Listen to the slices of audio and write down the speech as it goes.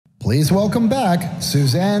Please welcome back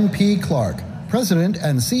Suzanne P. Clark, President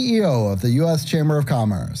and CEO of the U.S. Chamber of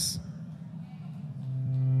Commerce.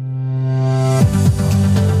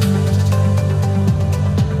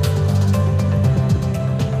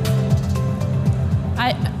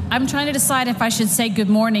 I'm trying to decide if I should say good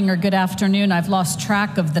morning or good afternoon. I've lost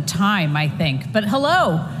track of the time, I think. But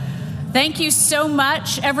hello. Thank you so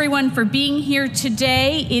much, everyone, for being here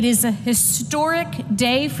today. It is a historic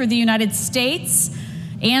day for the United States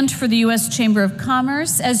and for the U.S. Chamber of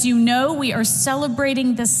Commerce. As you know, we are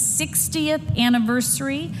celebrating the 60th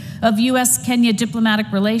anniversary of U.S. Kenya diplomatic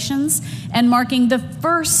relations and marking the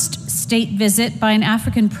first state visit by an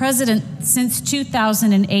African president since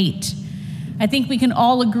 2008. I think we can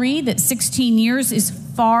all agree that 16 years is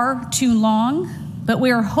far too long, but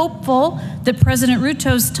we are hopeful that President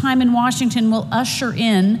Ruto's time in Washington will usher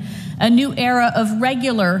in a new era of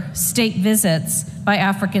regular state visits by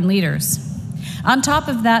African leaders. On top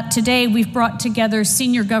of that, today we've brought together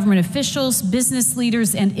senior government officials, business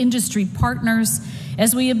leaders, and industry partners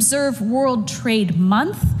as we observe World Trade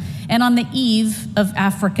Month and on the eve of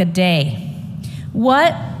Africa Day.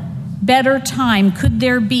 What better time could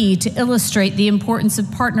there be to illustrate the importance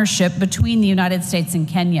of partnership between the United States and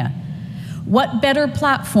Kenya? What better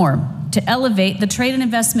platform to elevate the trade and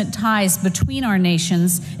investment ties between our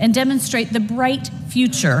nations and demonstrate the bright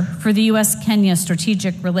future for the U.S.-Kenya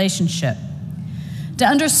strategic relationship? To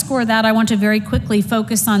underscore that, I want to very quickly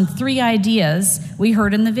focus on three ideas we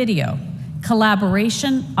heard in the video: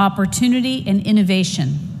 collaboration, opportunity, and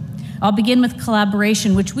innovation. I'll begin with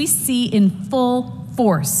collaboration, which we see in full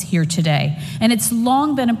force here today, and it's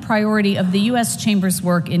long been a priority of the U.S. Chamber's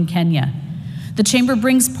work in Kenya. The Chamber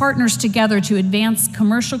brings partners together to advance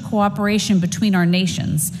commercial cooperation between our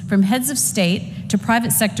nations, from heads of state to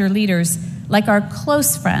private sector leaders like our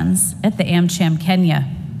close friends at the AmCham Kenya.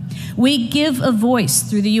 We give a voice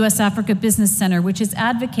through the U.S. Africa Business Center, which has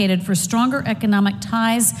advocated for stronger economic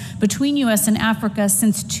ties between U.S. and Africa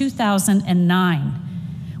since 2009.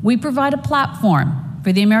 We provide a platform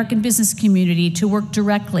for the American business community to work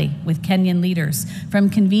directly with Kenyan leaders, from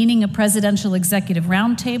convening a presidential executive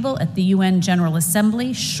roundtable at the UN General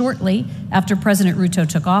Assembly shortly after President Ruto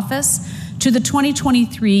took office, to the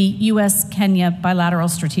 2023 U.S.-Kenya bilateral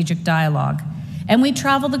strategic dialogue. And we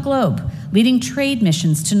travel the globe, leading trade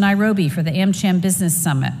missions to Nairobi for the AmCham Business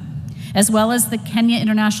Summit, as well as the Kenya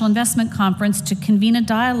International Investment Conference to convene a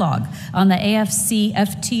dialogue on the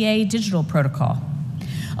AFC-FTA digital protocol,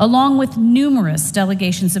 along with numerous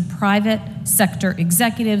delegations of private sector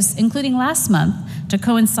executives, including last month to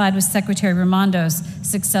coincide with Secretary Raimondo's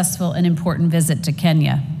successful and important visit to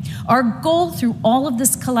Kenya. Our goal through all of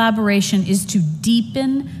this collaboration is to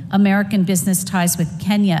deepen American business ties with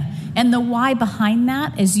Kenya, and the why behind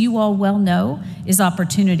that, as you all well know, is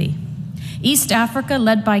opportunity. East Africa,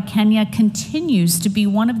 led by Kenya, continues to be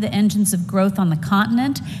one of the engines of growth on the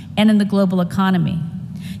continent and in the global economy.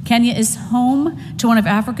 Kenya is home to one of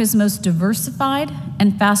Africa's most diversified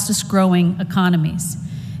and fastest growing economies.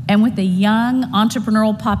 And with a young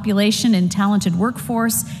entrepreneurial population and talented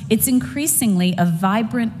workforce, it's increasingly a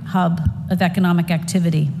vibrant hub of economic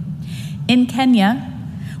activity. In Kenya,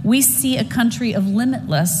 we see a country of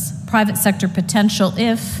limitless private sector potential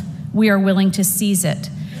if we are willing to seize it.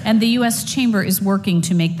 And the U.S. Chamber is working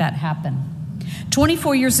to make that happen.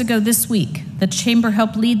 24 years ago this week, the Chamber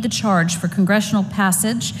helped lead the charge for congressional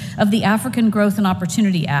passage of the African Growth and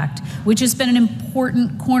Opportunity Act, which has been an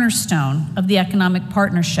important cornerstone of the economic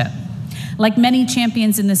partnership. Like many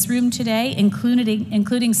champions in this room today,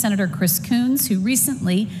 including Senator Chris Coons, who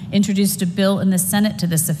recently introduced a bill in the Senate to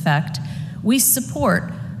this effect, we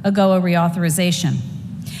support AGOA reauthorization.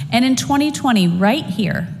 And in 2020, right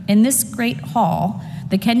here in this great hall,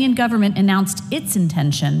 the Kenyan government announced its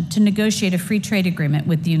intention to negotiate a free trade agreement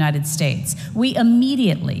with the United States. We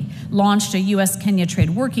immediately launched a U.S.-Kenya trade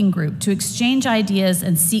working group to exchange ideas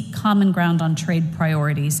and seek common ground on trade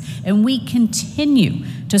priorities. And we continue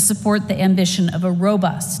to support the ambition of a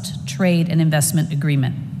robust trade and investment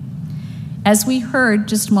agreement. As we heard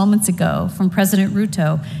just moments ago from President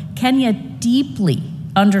Ruto, Kenya deeply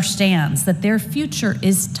understands that their future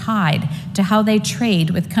is tied to how they trade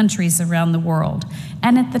with countries around the world.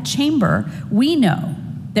 And at the Chamber, we know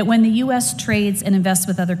that when the U.S. trades and invests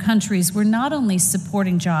with other countries, we're not only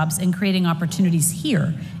supporting jobs and creating opportunities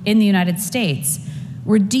here in the United States,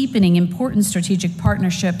 we're deepening important strategic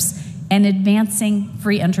partnerships and advancing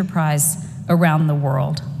free enterprise around the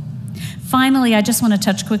world. Finally, I just want to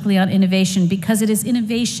touch quickly on innovation, because it is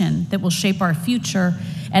innovation that will shape our future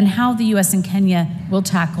and how the U.S. and Kenya will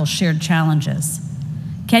tackle shared challenges.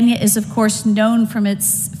 Kenya is, of course, known for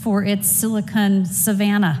its Silicon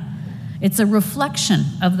Savannah. It's a reflection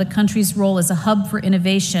of the country's role as a hub for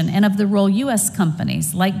innovation and of the role U.S.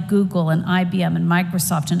 companies like Google and IBM and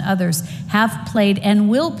Microsoft and others have played and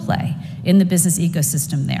will play in the business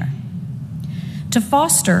ecosystem there. To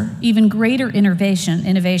foster even greater innovation,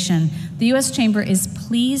 the U.S. Chamber is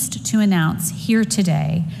pleased to announce here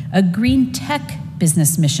today a green tech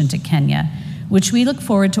business mission to Kenya, which we look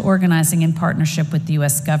forward to organizing in partnership with the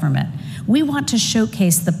U.S. government. We want to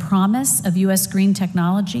showcase the promise of U.S. green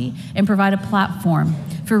technology and provide a platform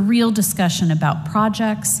for real discussion about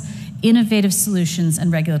projects, innovative solutions,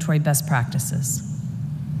 and regulatory best practices.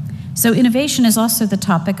 So innovation is also the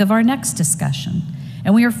topic of our next discussion,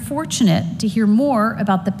 and we are fortunate to hear more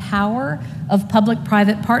about the power of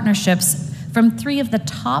public-private partnerships from three of the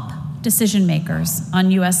top decision makers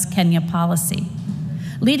on U.S. Kenya policy.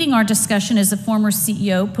 Leading our discussion is a former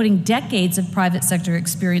CEO putting decades of private sector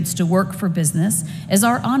experience to work for business as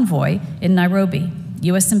our envoy in Nairobi,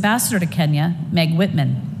 U.S. Ambassador to Kenya, Meg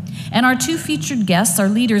Whitman. And our two featured guests are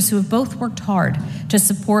leaders who have both worked hard to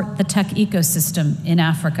support the tech ecosystem in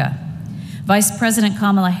Africa. Vice President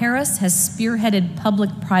Kamala Harris has spearheaded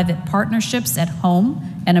public-private partnerships at home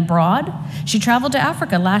and abroad. She traveled to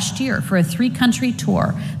Africa last year for a 3-country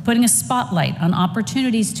tour, putting a spotlight on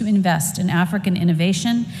opportunities to invest in African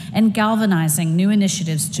innovation and galvanizing new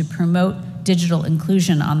initiatives to promote digital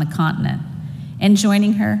inclusion on the continent. And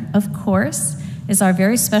joining her, of course, is our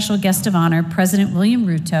very special guest of honor, President William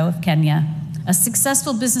Ruto of Kenya, a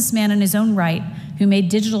successful businessman in his own right who made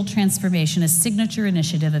digital transformation a signature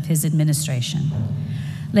initiative of his administration.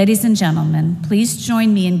 Ladies and gentlemen, please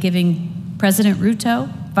join me in giving President Ruto,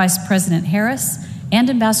 Vice President Harris, and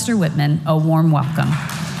Ambassador Whitman a warm welcome.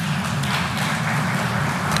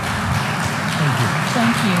 Thank you.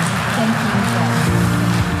 Thank you. Thank you.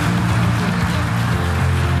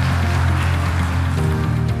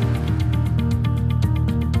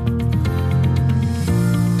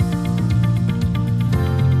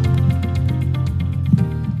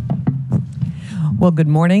 Well, good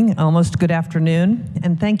morning, almost good afternoon,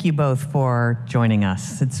 and thank you both for joining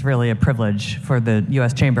us. It's really a privilege for the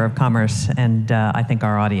U.S. Chamber of Commerce and I think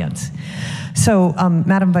our audience. So,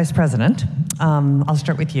 Madam Vice President, I'll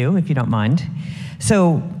start with you, if you don't mind.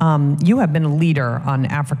 So, you have been a leader on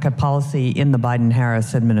Africa policy in the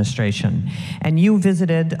Biden-Harris administration, and you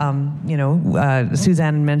visited,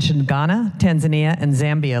 Suzanne mentioned Ghana, Tanzania, and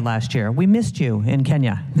Zambia last year. We missed you in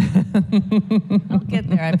Kenya. I'll get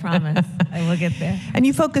there, I promise. I will get there. And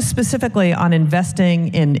you focus specifically on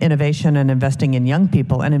investing in innovation and investing in young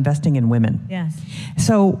people and investing in women. Yes.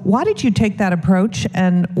 So why did you take that approach,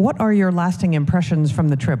 and what are your lasting impressions from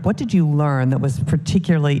the trip? What did you learn that was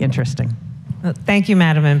particularly interesting? Well, thank you,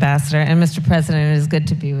 Madam Ambassador, and Mr. President, it is good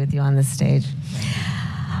to be with you on this stage.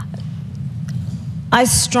 I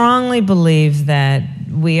strongly believe that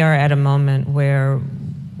we are at a moment where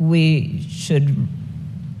we should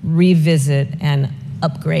revisit and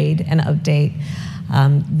upgrade and update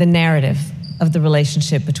the narrative of the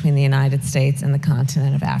relationship between the United States and the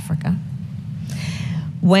continent of Africa.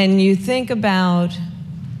 When you think about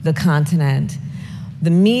the continent,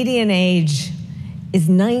 the median age is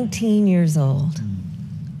 19 years old.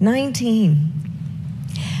 19.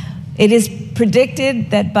 It is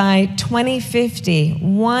predicted that by 2050,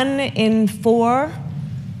 1 in 4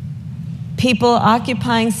 people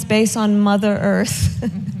occupying space on Mother Earth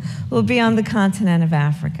will be on the continent of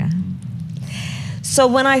Africa. So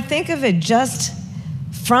when I think of it just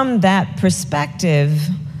from that perspective,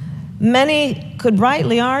 many could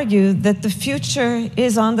rightly argue that the future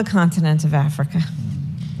is on the continent of Africa.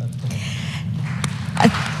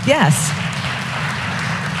 Yes.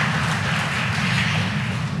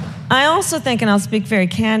 I also think, and I'll speak very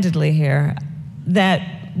candidly here, that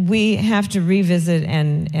we have to revisit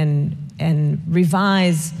and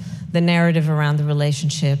revise the narrative around the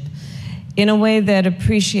relationship in a way that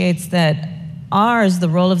appreciates that ours, the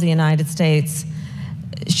role of the United States,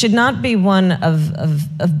 should not be one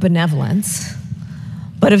of benevolence,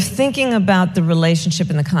 but of thinking about the relationship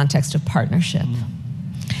in the context of partnership.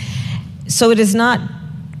 So it is not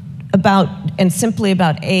about and simply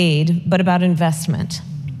about aid, but about investment.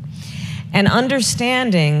 And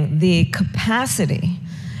understanding the capacity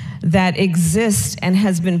that exists and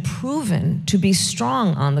has been proven to be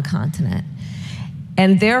strong on the continent,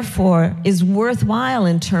 and therefore is worthwhile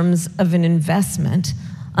in terms of an investment,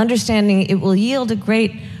 understanding it will yield a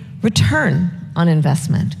great return on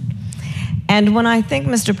investment. And when I think,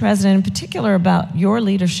 Mr. President, in particular about your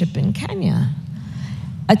leadership in Kenya,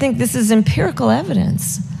 I think this is empirical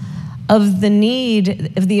evidence of the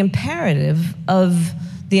need, of the imperative of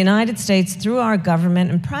the United States through our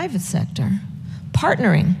government and private sector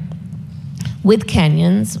partnering with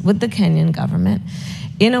Kenyans, with the Kenyan government,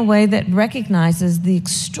 in a way that recognizes the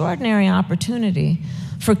extraordinary opportunity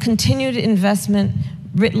for continued investment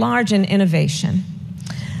writ large in innovation.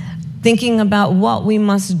 Thinking about what we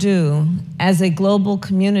must do as a global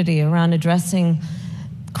community around addressing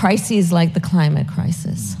crises like the climate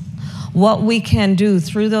crisis. What we can do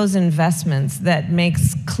through those investments that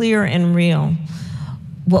makes clear and real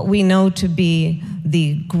what we know to be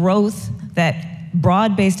the growth, that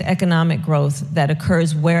broad-based economic growth that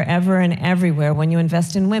occurs wherever and everywhere when you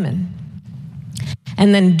invest in women.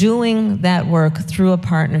 And then doing that work through a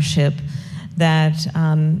partnership that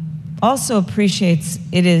also appreciates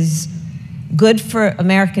it is good for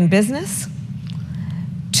American business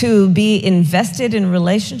to be invested in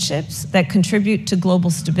relationships that contribute to global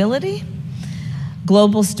stability.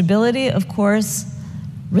 Global stability, of course,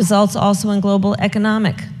 results also in global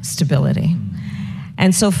economic stability.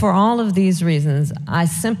 And so for all of these reasons, I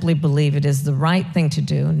simply believe it is the right thing to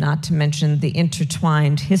do, not to mention the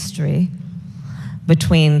intertwined history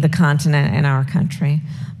between the continent and our country.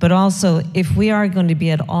 But also, if we are going to be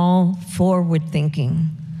at all forward-thinking,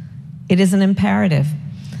 it is an imperative.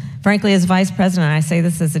 Frankly, as Vice President, I say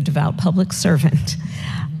this as a devout public servant.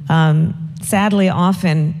 Sadly,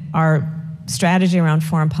 often our strategy around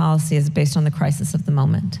foreign policy is based on the crisis of the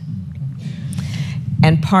moment.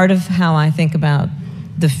 And part of how I think about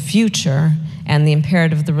the future and the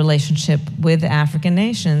imperative of the relationship with African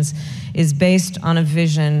nations is based on a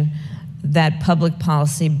vision that public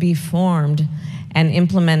policy be formed and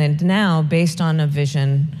implemented now based on a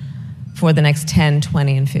vision for the next 10,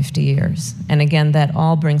 20, and 50 years. And again, that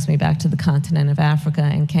all brings me back to the continent of Africa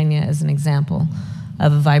and Kenya as an example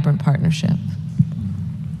of a vibrant partnership.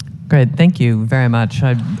 Great, thank you very much.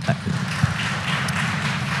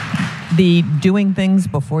 The doing things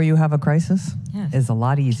before you have a crisis is a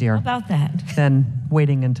lot easier. How about that? Than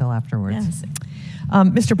waiting until afterwards. Yes.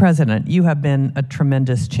 Mr. President, you have been a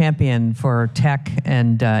tremendous champion for tech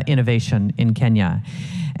and innovation in Kenya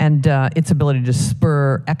and its ability to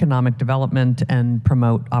spur economic development and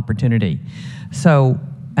promote opportunity. So,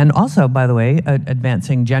 and also, by the way,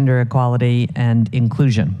 advancing gender equality and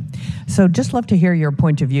inclusion. So just love to hear your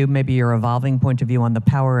point of view, maybe your evolving point of view on the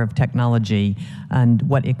power of technology and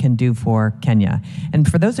what it can do for Kenya. And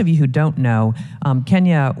for those of you who don't know,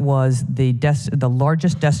 Kenya was the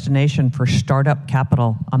largest destination for startup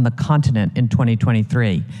capital on the continent in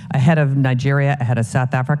 2023, ahead of Nigeria, ahead of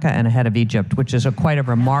South Africa, and ahead of Egypt, which is quite a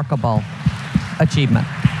remarkable achievement.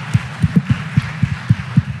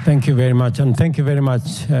 Thank you very much, and thank you very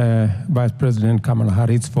much, Vice President Kamala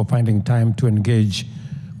Harris, for finding time to engage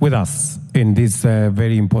with us in this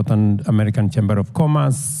very important American Chamber of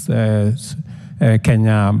Commerce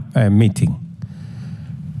Kenya meeting.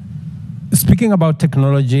 Speaking about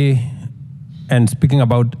technology and speaking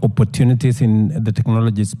about opportunities in the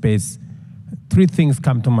technology space, three things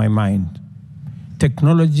come to my mind.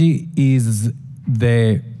 Technology is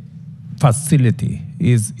the facility,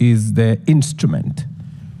 is the instrument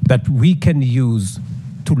that we can use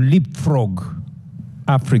to leapfrog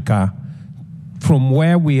Africa from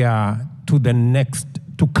where we are to the next,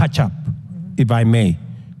 to catch up, if I may,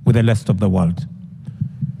 with the rest of the world.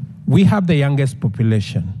 We have the youngest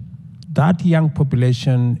population. That young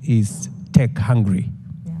population is tech hungry.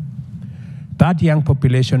 Yeah. That young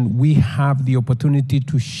population, we have the opportunity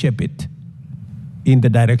to shape it in the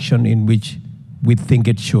direction in which we think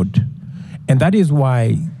it should. And that is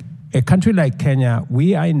why a country like Kenya,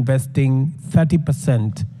 we are investing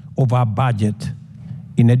 30% of our budget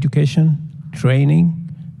in education, training,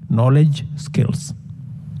 knowledge, skills.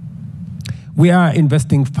 We are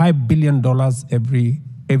investing $5 billion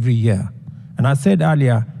every year. And I said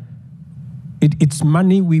earlier, it's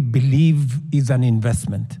money we believe is an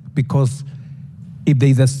investment, because if there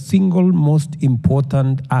is a single most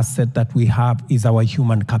important asset that we have is our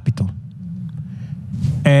human capital.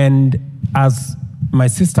 And as my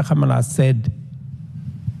sister Kamala said,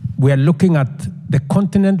 we are looking at the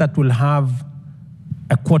continent that will have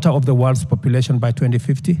a quarter of the world's population by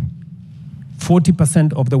 2050.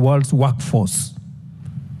 40% of the world's workforce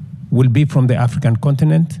will be from the African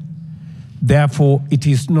continent. Therefore, it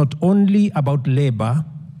is not only about labor,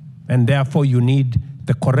 and therefore you need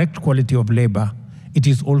the correct quality of labor. It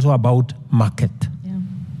is also about market. Yeah.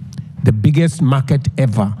 The biggest market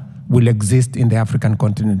ever will exist in the African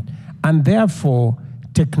continent. And therefore,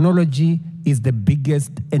 technology is the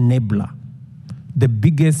biggest enabler, the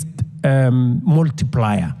biggest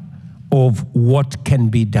multiplier of what can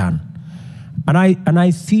be done. And I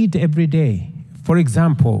see it every day. For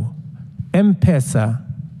example, M-Pesa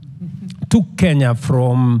took Kenya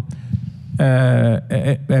from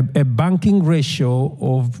a banking ratio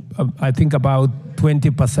of, I think, about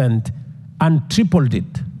 20% and tripled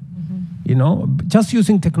it, you know, just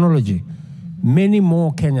using technology. Many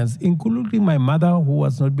more Kenyans, including my mother who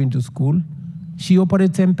has not been to school, she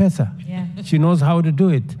operates M-Pesa. Yeah. She knows how to do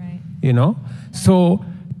it, Right. you know. So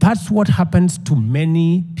that's what happens to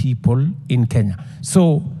many people in Kenya.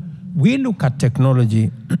 So we look at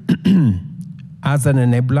technology as an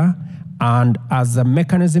enabler and as a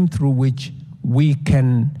mechanism through which we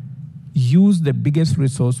can use the biggest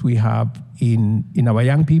resource we have in our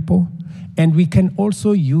young people, and we can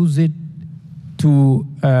also use it to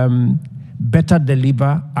better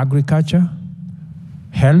deliver agriculture,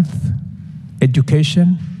 health,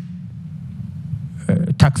 education,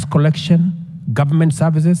 tax collection, government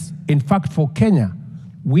services. In fact, for Kenya,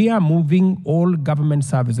 we are moving all government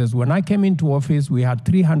services. When I came into office, we had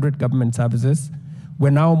 300 government services.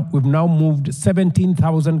 We've now moved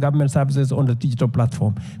 17,000 government services on the digital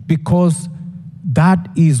platform, because that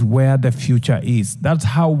is where the future is. That's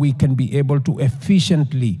how we can be able to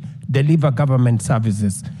efficiently deliver government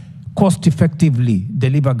services, cost effectively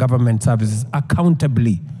deliver government services,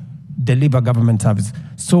 accountably deliver government services.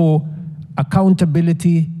 So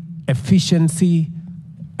accountability, efficiency,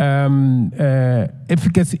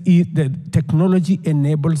 efficacy, the technology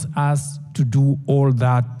enables us to do all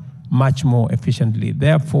that much more efficiently.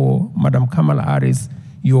 Therefore, Madam Kamala Harris,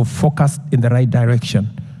 you're focused in the right direction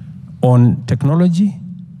on technology,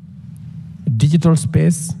 digital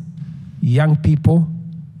space, young people,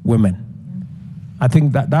 women. I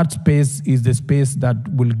think that space is the space that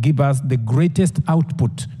will give us the greatest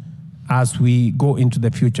output as we go into the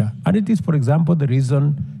future. And it is, for example, the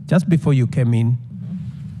reason, just before you came in,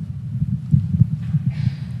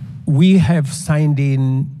 we have signed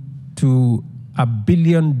in to $1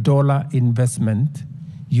 billion investment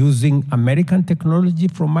using American technology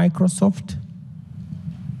from Microsoft,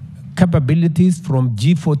 capabilities from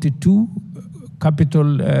G42,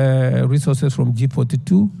 capital resources from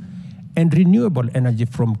G42, and renewable energy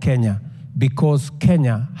from Kenya, because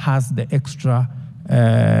Kenya has the extra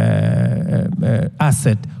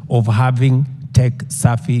asset of having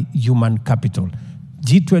tech-savvy human capital.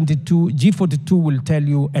 G42 will tell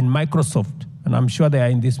you, and Microsoft, and I'm sure they are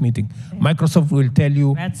in this meeting, Microsoft will tell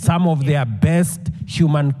you some of their best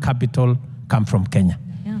human capital come from Kenya.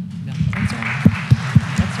 Yeah, that's right.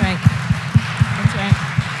 That's right. That's right.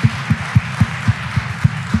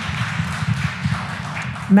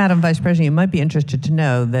 Madam Vice President, you might be interested to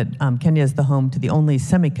know that Kenya is the home to the only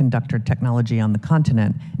semiconductor technology on the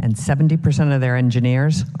continent, and 70% of their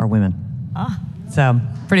engineers are women. Ah. So,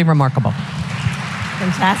 pretty remarkable.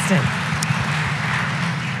 Fantastic.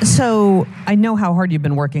 So I know how hard you've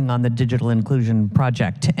been working on the digital inclusion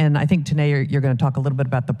project, and I think today you're going to talk a little bit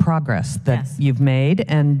about the progress that you've made,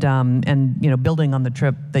 and you know, building on the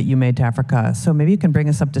trip that you made to Africa. So maybe you can bring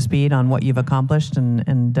us up to speed on what you've accomplished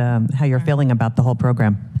and how you're feeling about the whole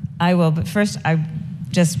program. I will, but first I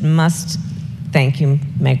just must thank you,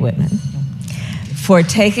 Meg Whitman, for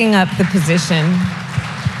taking up the position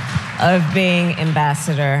of being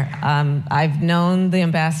ambassador. I've known the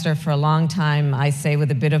ambassador for a long time, I say with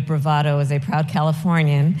a bit of bravado as a proud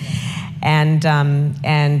Californian, and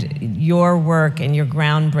your work and your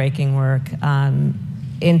groundbreaking work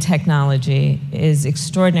in technology is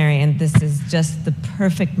extraordinary, and this is just the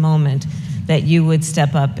perfect moment that you would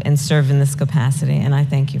step up and serve in this capacity, and I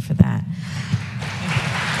thank you for that.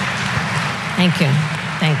 Thank you,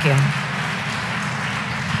 thank you.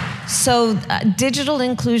 So digital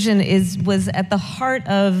inclusion was at the heart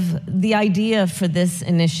of the idea for this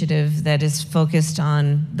initiative that is focused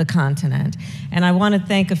on the continent. And I want to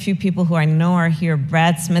thank a few people who I know are here.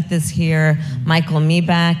 Brad Smith is here, Michael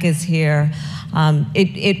Meback is here.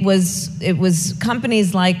 It was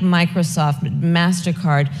companies like Microsoft,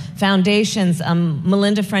 MasterCard, foundations.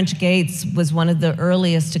 Melinda French Gates was one of the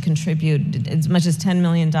earliest to contribute as much as $10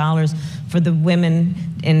 million for the women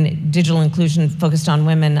in digital inclusion focused on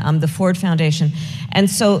women, the Ford Foundation. And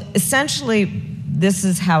so essentially, this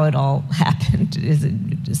is how it all happened, is a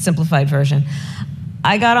simplified version.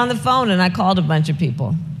 I got on the phone and I called a bunch of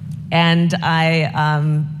people. And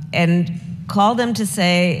call them to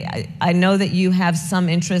say, I know that you have some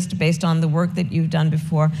interest based on the work that you've done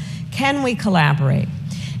before. Can we collaborate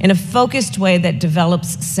in a focused way that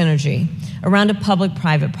develops synergy around a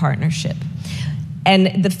public-private partnership?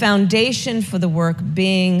 And the foundation for the work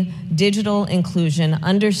being digital inclusion,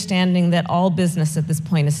 understanding that all business at this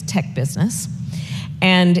point is tech business.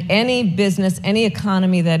 And any business, any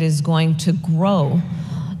economy that is going to grow,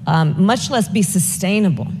 much less be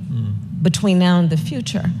sustainable between now and the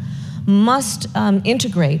future, must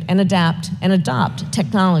integrate and adapt and adopt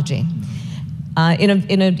technology. in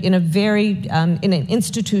an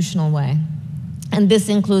institutional way. And this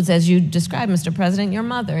includes, as you described, Mr. President, your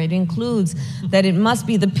mother. It includes that it must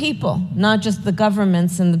be the people, not just the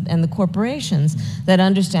governments and the corporations, that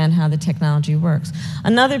understand how the technology works.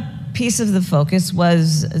 Another piece of the focus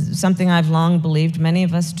was something I've long believed, many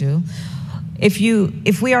of us do.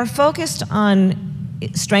 If we are focused on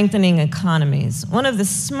strengthening economies, one of the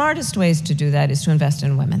smartest ways to do that is to invest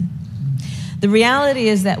in women. The reality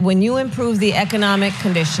is that when you improve the economic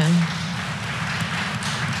condition,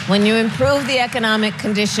 when you improve the economic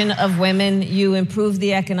condition of women, you improve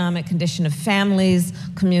the economic condition of families,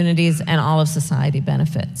 communities, and all of society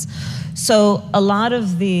benefits. So a lot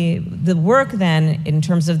of the work then, in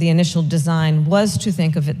terms of the initial design, was to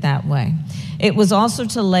think of it that way. It was also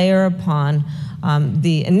to layer upon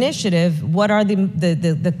the initiative, what are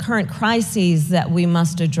the current crises that we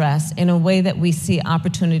must address in a way that we see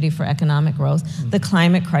opportunity for economic growth, the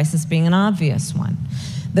climate crisis being an obvious one.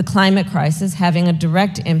 The climate crisis having a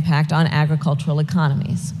direct impact on agricultural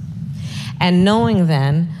economies. And knowing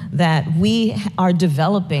then that we are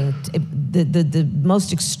developing the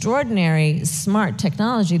most extraordinary smart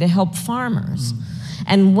technology to help farmers.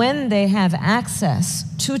 And when they have access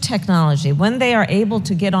to technology, when they are able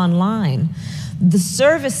to get online, the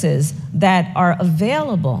services that are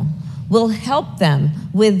available will help them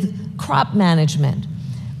with crop management,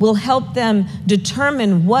 will help them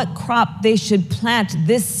determine what crop they should plant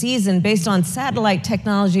this season based on satellite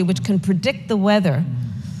technology, which can predict the weather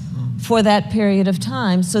for that period of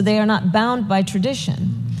time, so they are not bound by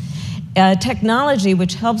tradition. Technology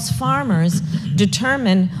which helps farmers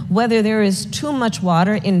determine whether there is too much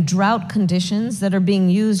water in drought conditions that are being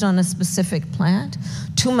used on a specific plant,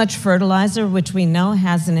 too much fertilizer, which we know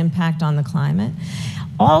has an impact on the climate.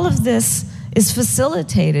 All of this is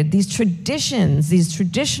facilitated, these traditions, these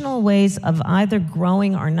traditional ways of either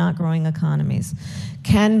growing or not growing economies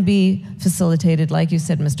can be facilitated, like you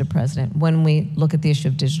said, Mr. President, when we look at the issue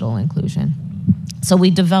of digital inclusion. So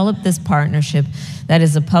we developed this partnership that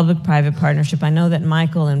is a public-private partnership. I know that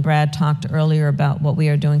Michael and Brad talked earlier about what we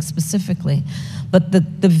are doing specifically, but the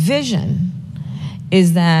vision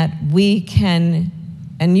is that we can,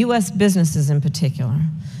 and U.S. businesses in particular,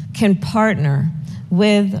 can partner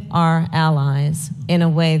with our allies in a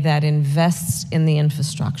way that invests in the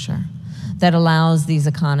infrastructure that allows these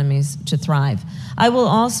economies to thrive. I will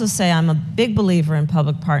also say I'm a big believer in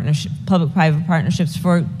public-private partnerships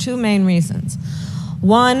for two main reasons.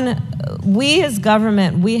 One, we as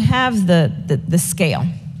government, we have the scale.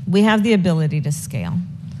 We have the ability to scale.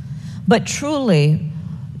 But truly,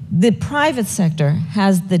 the private sector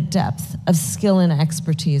has the depth of skill and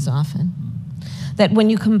expertise often. That when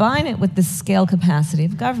you combine it with the scale capacity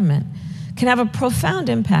of government, can have a profound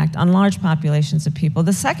impact on large populations of people.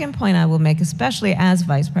 The second point I will make, especially as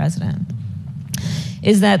Vice President,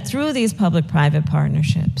 is that through these public-private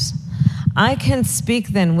partnerships, I can speak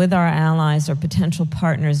then with our allies or potential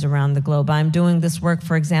partners around the globe. I'm doing this work,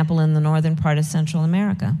 for example, in the northern part of Central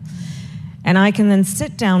America. And I can then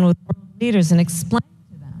sit down with world leaders and explain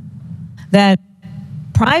to them that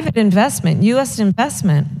private investment, U.S.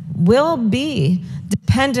 investment, will be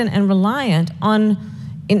dependent and reliant on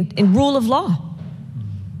in rule of law,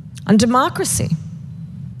 on democracy,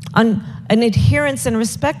 on an adherence and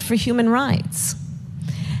respect for human rights.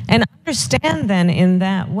 And understand then in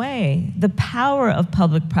that way the power of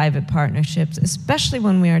public-private partnerships, especially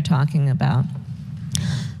when we are talking about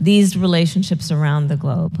these relationships around the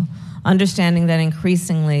globe. Understanding that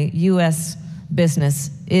increasingly U.S. business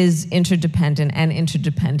is interdependent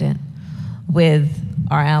with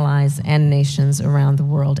our allies and nations around the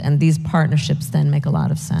world, and these partnerships then make a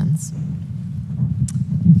lot of sense.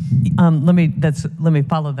 Let me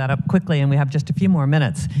follow that up quickly, and we have just a few more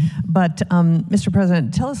minutes. But Mr.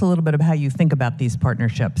 President, tell us a little bit about how you think about these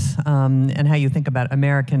partnerships and how you think about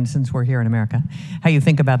American, since we're here in America, how you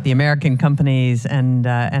think about the American companies and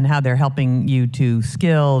how they're helping you to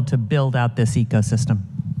build out this ecosystem.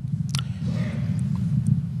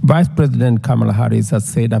 Vice President Kamala Harris has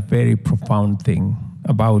said a very profound thing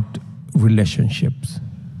about relationships,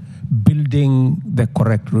 building the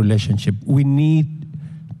correct relationship. We need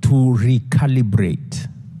to recalibrate,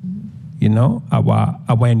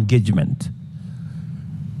 our engagement.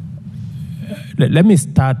 Let me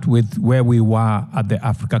start with where we were at the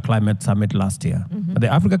Africa Climate Summit last year. At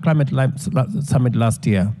the Africa Climate Summit last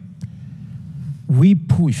year, we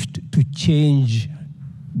pushed to change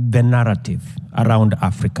the narrative around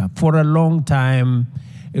Africa. For a long time,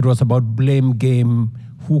 it was about blame game,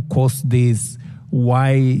 who caused this,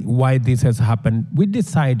 why this has happened. We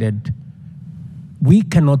decided we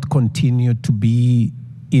cannot continue to be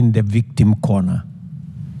in the victim corner.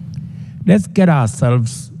 Let's get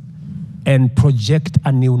ourselves and project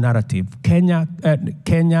a new narrative. Kenya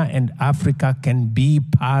and Africa can be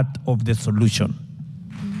part of the solution.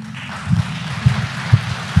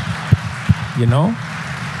 You know?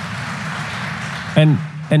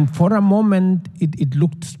 And for a moment, it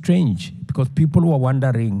looked strange because people were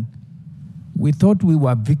wondering, we thought we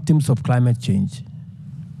were victims of climate change.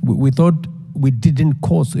 We thought we didn't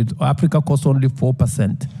cause it. Africa caused only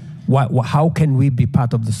 4%. How can we be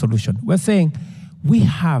part of the solution? We're saying we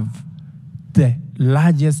have the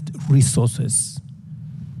largest resources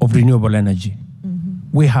of renewable energy.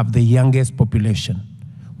 We have the youngest population.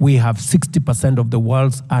 We have 60% of the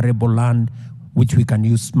world's arable land, which we can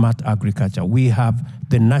use smart agriculture. We have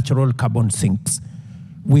the natural carbon sinks.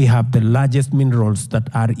 We have the largest minerals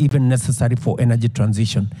that are even necessary for energy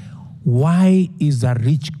transition. Why is a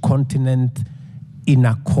rich continent in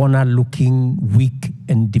a corner looking weak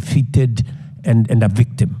and defeated and a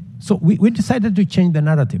victim? So we decided to change the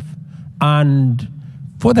narrative. And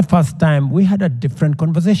for the first time, we had a different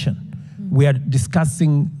conversation. We are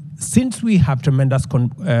discussing, since we have tremendous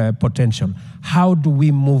potential, how do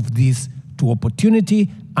we move this to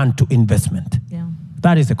opportunity and to investment? Yeah.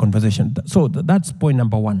 That is the conversation. So that's point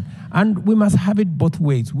number one. And we must have it both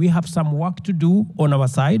ways. We have some work to do on our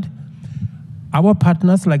side. Our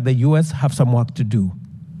partners like the US have some work to do.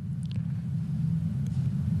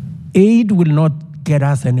 Aid will not get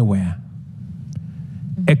us anywhere.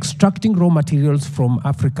 Extracting raw materials from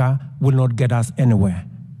Africa will not get us anywhere.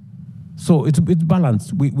 So it's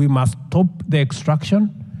balanced. We must stop the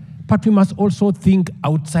extraction, but we must also think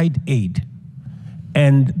outside aid.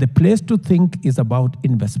 And the place to think is about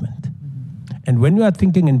investment. And when you are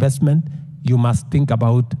thinking investment, you must think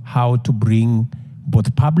about how to bring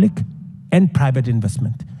both public and private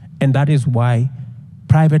investment. And that is why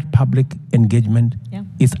private-public engagement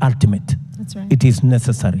is ultimate. That's right. It is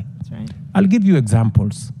necessary. That's right. I'll give you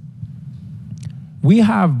examples. We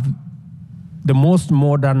have the most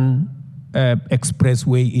modern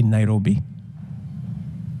expressway in Nairobi.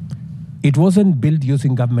 It wasn't built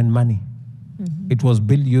using government money. It was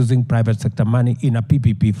built using private sector money in a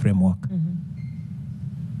PPP framework.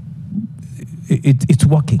 It's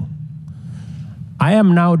working. I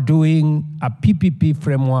am now doing a PPP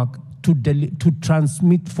framework to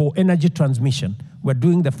transmit for energy transmission. We're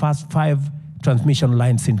doing the first 5 transmission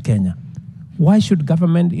lines in Kenya. Why should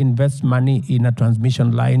government invest money in a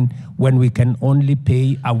transmission line when we can only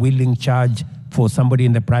pay a willing charge for somebody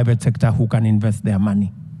in the private sector who can invest their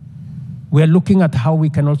money? We're looking at how we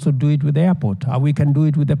can also do it with the airport, how we can do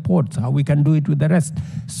it with the ports, how we can do it with the rest.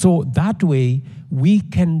 So that way, we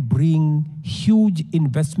can bring huge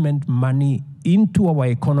investment money into our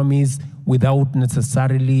economies without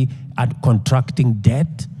necessarily contracting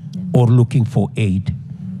debt or looking for aid.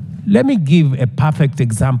 Let me give a perfect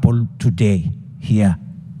example today here.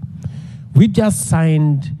 We just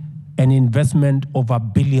signed an investment of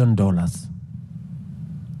 $1 billion.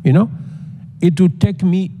 You know, it would take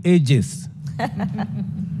me ages to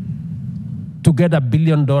get $1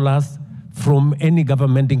 billion from any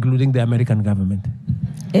government, including the American government.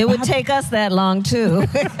 It would take us that long, too.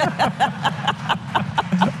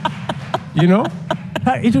 You know,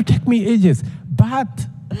 it would take me ages. But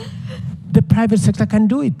the private sector can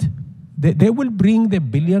do it. They will bring the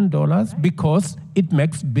 $1 billion because it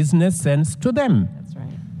makes business sense to them. That's right.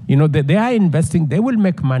 You know, they are investing, they will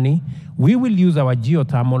make money. We will use our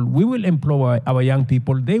geothermal, we will employ our young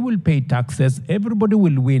people, they will pay taxes, everybody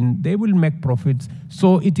will win, they will make profits.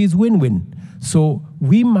 So it is win-win. So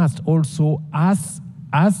we must also, as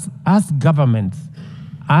governments,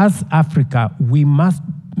 as Africa, we must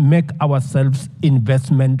make ourselves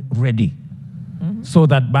investment ready. So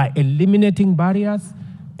that by eliminating barriers,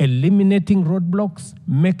 eliminating roadblocks,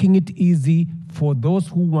 making it easy for those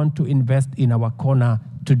who want to invest in our corner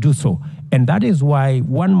to do so. And that is why,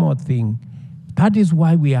 one more thing, that is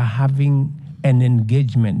why we are having an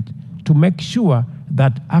engagement to make sure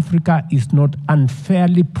that Africa is not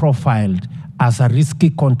unfairly profiled as a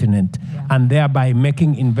risky continent, and thereby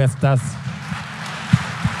making investors,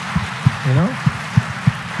 you know?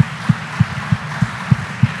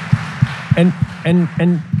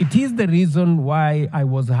 And it is the reason why I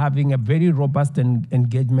was having a very robust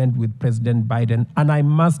engagement with President Biden, and I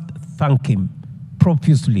must thank him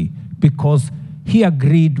profusely because he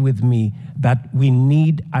agreed with me that we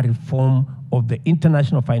need a reform of the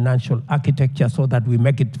international financial architecture so that we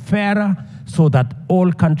make it fairer, so that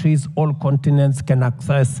all countries, all continents can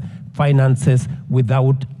access finances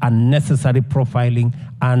without unnecessary profiling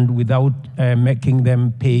and without making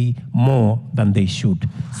them pay more than they should.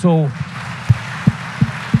 So,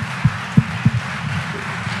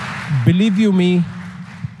 believe you me,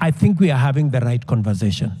 I think we are having the right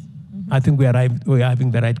conversation. I think we are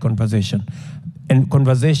having the right conversation. And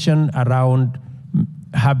conversation around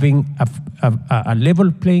having a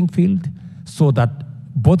level playing field so that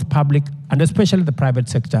both public and especially the private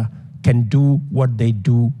sector can do what they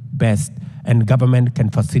do best, and government can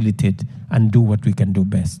facilitate and do what we can do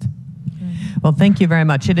best. Well, thank you very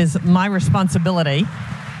much. It is my responsibility.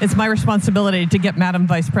 It's my responsibility to get Madam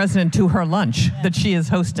Vice President to her lunch that she is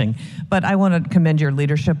hosting. But I want to commend your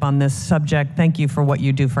leadership on this subject. Thank you for what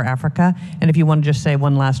you do for Africa. And if you want to just say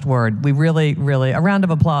one last word, we really, a round of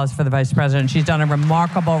applause for the Vice President. She's done a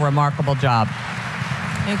remarkable, remarkable job.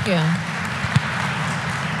 Thank you.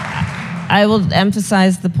 I will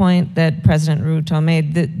emphasize the point that President Ruto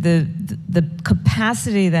made. The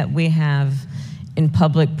capacity that we have in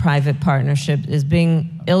public-private partnership is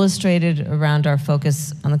being illustrated around our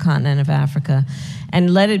focus on the continent of Africa.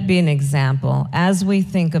 And let it be an example as we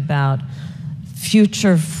think about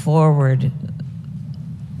future-forward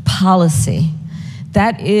policy.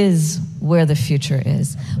 That is where the future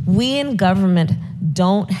is. We in government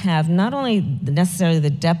don't have not only necessarily the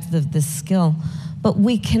depth of this skill, but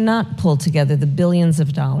we cannot pull together the billions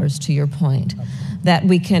of dollars, to your point, that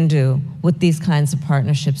we can do with these kinds of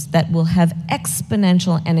partnerships that will have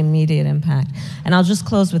exponential and immediate impact. And I'll just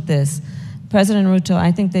close with this. President Ruto,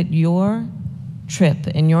 I think that your trip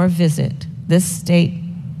and your visit, this state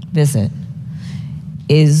visit,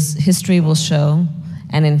 is, history will show,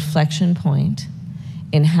 an inflection point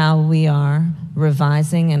in how we are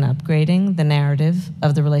revising and upgrading the narrative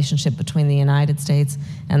of the relationship between the United States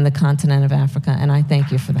and the continent of Africa, and I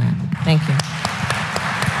thank you for that. Thank you.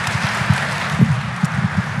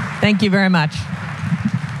 Thank you very much.